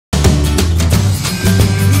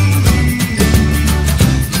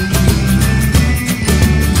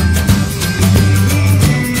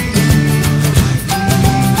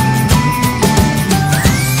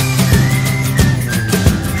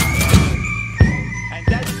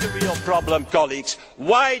problem, colleagues,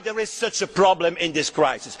 why there is such a problem in this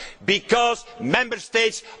crisis. Because member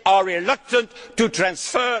states are reluctant to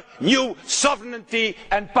transfer new sovereignty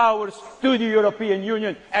and powers to the European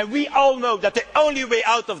Union. And we all know that the only way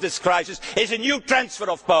out of this crisis is a new transfer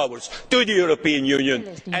of powers to the European Union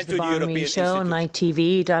and to the European Show on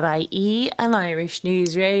institutions. ITV.ie and Irish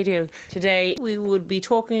News Radio. Today we would be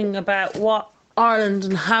talking about what Ireland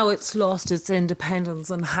and how it's lost its independence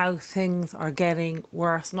and how things are getting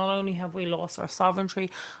worse. Not only have we lost our sovereignty,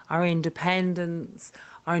 our independence,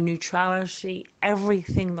 our neutrality,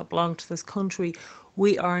 everything that belonged to this country,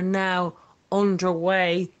 we are now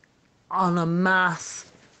underway on a mass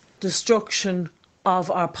destruction of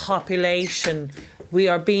our population. We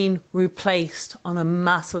are being replaced on a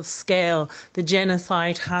massive scale. The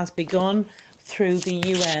genocide has begun through the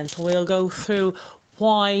UN. So we'll go through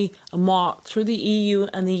why and what, through the EU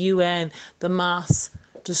and the UN, the mass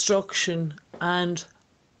destruction and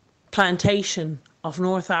plantation of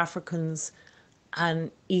North Africans and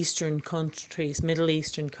Eastern countries, Middle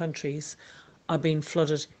Eastern countries, are being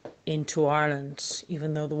flooded into Ireland.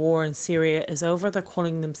 Even though the war in Syria is over, they're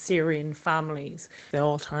calling them Syrian families. They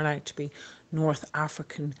all turn out to be North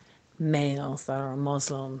African males that are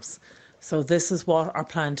Muslims. So this is what our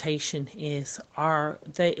plantation is.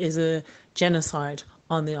 There is a genocide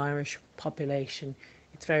on the Irish population.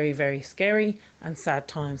 It's very, very scary and sad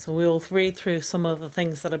times. So we'll read through some of the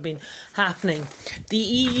things that have been happening. The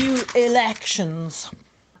EU elections.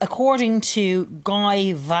 According to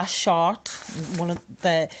Guy Verhofstadt,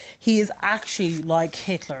 he is actually like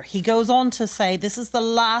Hitler. He goes on to say this is the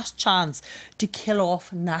last chance to kill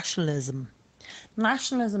off nationalism.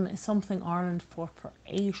 Nationalism is something Ireland fought for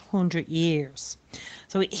 800 years.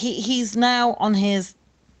 So he's now on his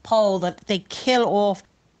poll that they kill off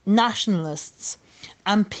nationalists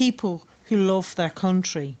and people who love their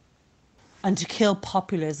country, and to kill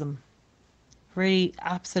populism. Really,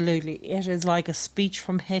 absolutely. It is like a speech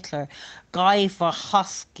from Hitler. Guy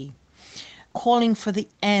Verhofstadt calling for the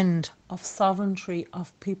end of sovereignty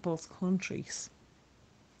of people's countries.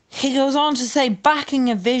 He goes on to say, backing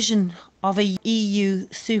a vision of a EU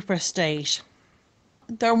superstate.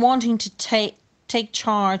 They're wanting to take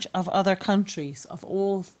charge of other countries, of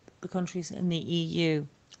all the countries in the EU,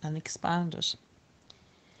 and expand it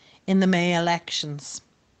in the May elections.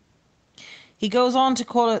 He goes on to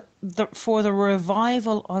call it for the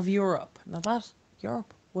revival of Europe. Now that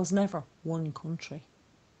Europe was never one country.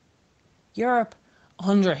 Europe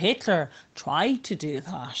under Hitler tried to do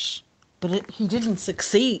that, but he didn't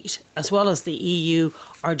succeed as well as the EU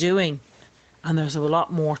are doing, and there's a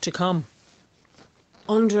lot more to come.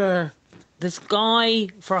 Under this guy,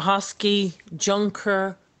 Verhofstadt,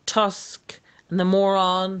 Juncker, Tusk, and the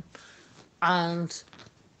moron, and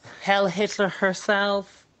hell Hitler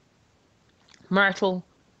herself, Merkel,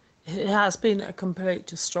 it has been a complete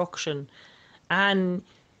destruction, and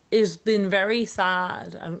it's been very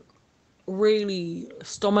sad and really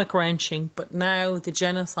stomach wrenching. But now the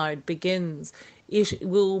genocide begins. It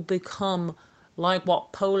will become like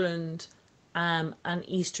what Poland and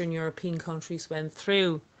Eastern European countries went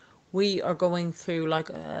through. We are going through like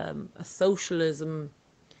a socialism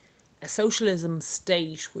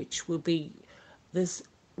state, which will be this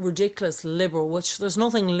ridiculous liberal, which there's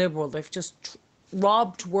nothing liberal. They've just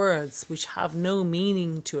robbed words which have no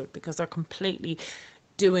meaning to it, because they're completely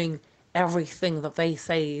doing everything that they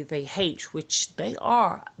say they hate, which they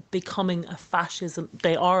are becoming a fascism.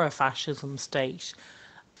 They are a fascism state.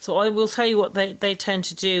 So I will tell you what they tend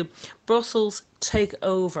to do. Brussels take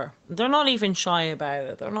over. They're not even shy about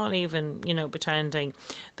it. They're not even, pretending.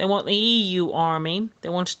 They want the EU army. They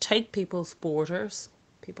want to take people's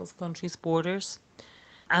countries' borders.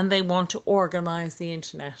 And they want to organise the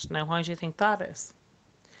internet. Now, why do you think that is?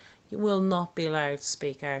 You will not be allowed to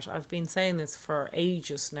speak out. I've been saying this for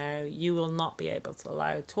ages now. You will not be able to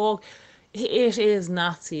allow to talk. It is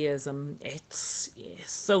Nazism. It's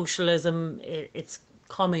socialism. It's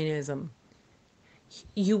communism.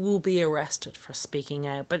 You will be arrested for speaking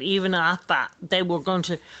out. But even at that, they were going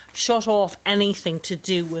to shut off anything to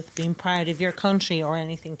do with being proud of your country or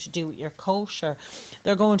anything to do with your culture.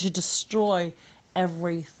 They're going to destroy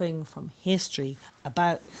everything from history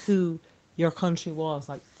about who your country was.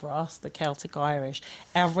 Like for us, the Celtic Irish,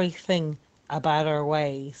 everything about our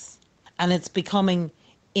ways. And it's becoming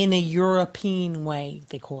in a European way,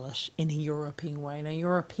 they call it, in a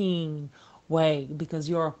European way, because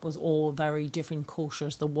Europe was all very different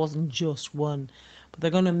cultures. There wasn't just one. But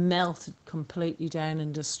they're going to melt it completely down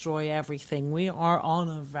and destroy everything. We are on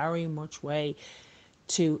a very much way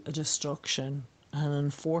to a destruction. And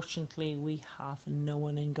unfortunately, we have no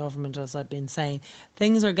one in government, as I've been saying.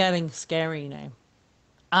 Things are getting scary now.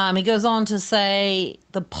 He goes on to say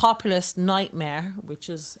the populist nightmare, which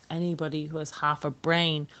is anybody who has half a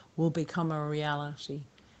brain, will become a reality,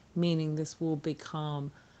 meaning this will become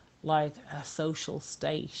like a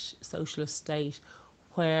socialist state,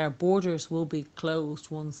 where borders will be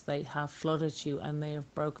closed once they have flooded you and they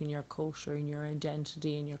have broken your culture and your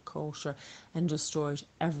identity and your culture and destroyed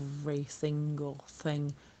every single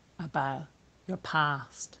thing about your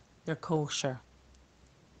past, your culture.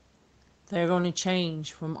 They're going to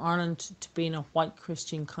change from Ireland to being a white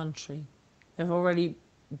Christian country. They've already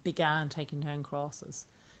began taking down crosses.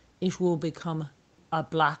 It will become a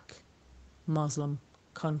black Muslim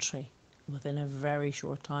country within a very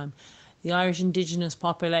short time. The Irish indigenous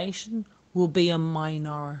population will be a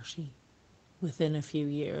minority within a few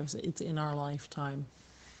years. It's in our lifetime.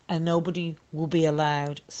 And nobody will be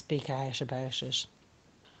allowed to speak out about it.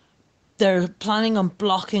 They're planning on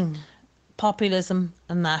blocking populism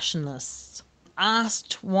and nationalists.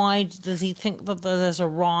 Asked why does he think that there's a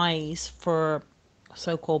rise for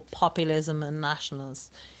so-called populism and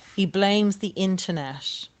nationalists, he blames the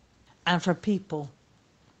internet and for people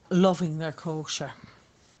loving their culture.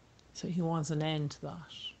 So he wants an end to that.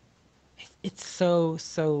 It's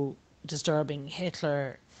so disturbing.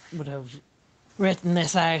 Hitler would have written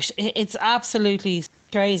this out. It's absolutely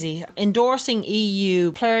crazy. Endorsing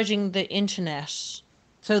EU, purging the internet.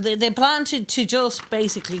 So they plan to just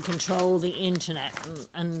basically control the internet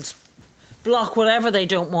and block whatever they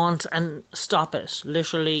don't want and stop it.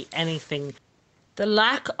 Literally anything. The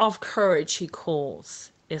lack of courage, he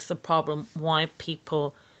calls, is the problem why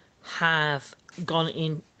people have gone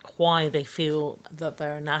in, why they feel that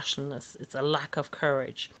they're nationalists. It's a lack of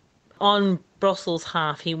courage. On Brussels'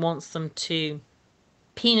 half, he wants them to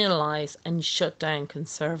penalise and shut down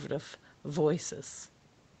conservative voices,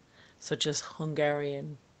 such as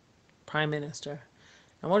Hungarian Prime Minister.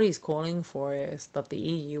 And what he's calling for is that the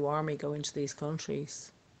EU army go into these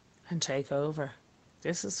countries and take over.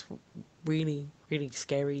 This is really, really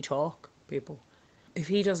scary talk, people. If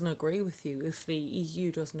he doesn't agree with you, if the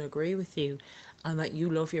EU doesn't agree with you, and that you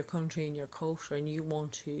love your country and your culture and you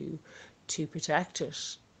want to protect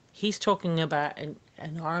it, he's talking about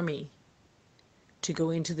an army to go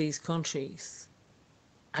into these countries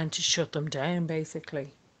and to shut them down,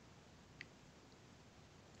 basically.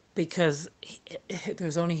 Because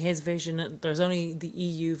there's only his vision, there's only the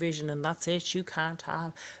EU vision, and that's it. You can't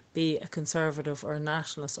be a conservative or a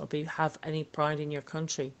nationalist or have any pride in your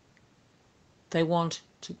country. They want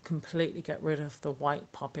to completely get rid of the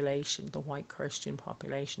white population, the white Christian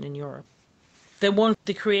population in Europe. They want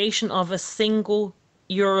the creation of a single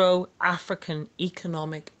Euro-African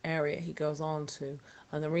economic area, he goes on to.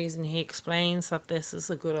 And the reason he explains that this is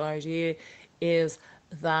a good idea is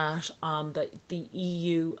that the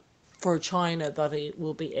EU, for China, that it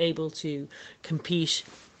will be able to compete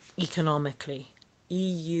economically.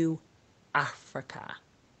 EU-Africa.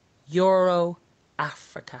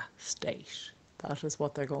 Euro-Africa state. That is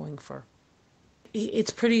what they're going for.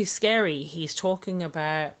 It's pretty scary. He's talking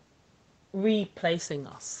about replacing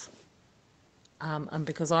us. And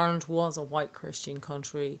because Ireland was a white Christian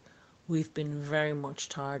country, we've been very much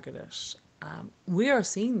targeted. We are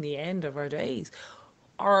seeing the end of our days.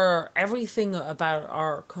 Everything about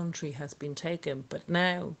our country has been taken, but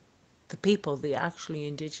now the people, the actually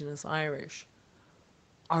indigenous Irish,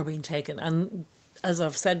 are being taken. And as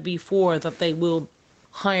I've said before, that they will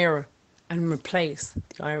hire and replace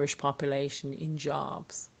the Irish population in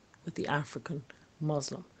jobs with the African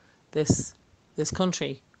Muslim. This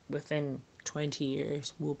country within 20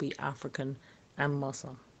 years will be African and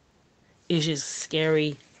Muslim. It is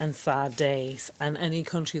scary and sad days, and any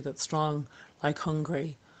country that's strong like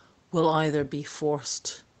Hungary will either be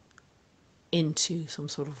forced into some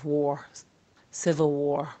sort of war, civil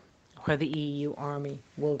war, where the EU army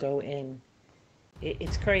will go in.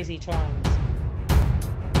 It's crazy times.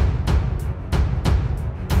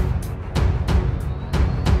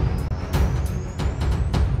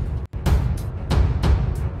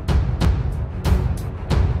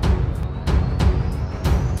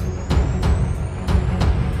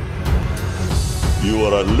 You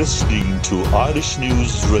are listening to Irish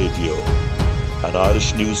News Radio at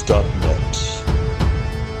irishnews.net.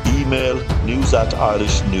 Email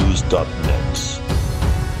news@irishnews.net.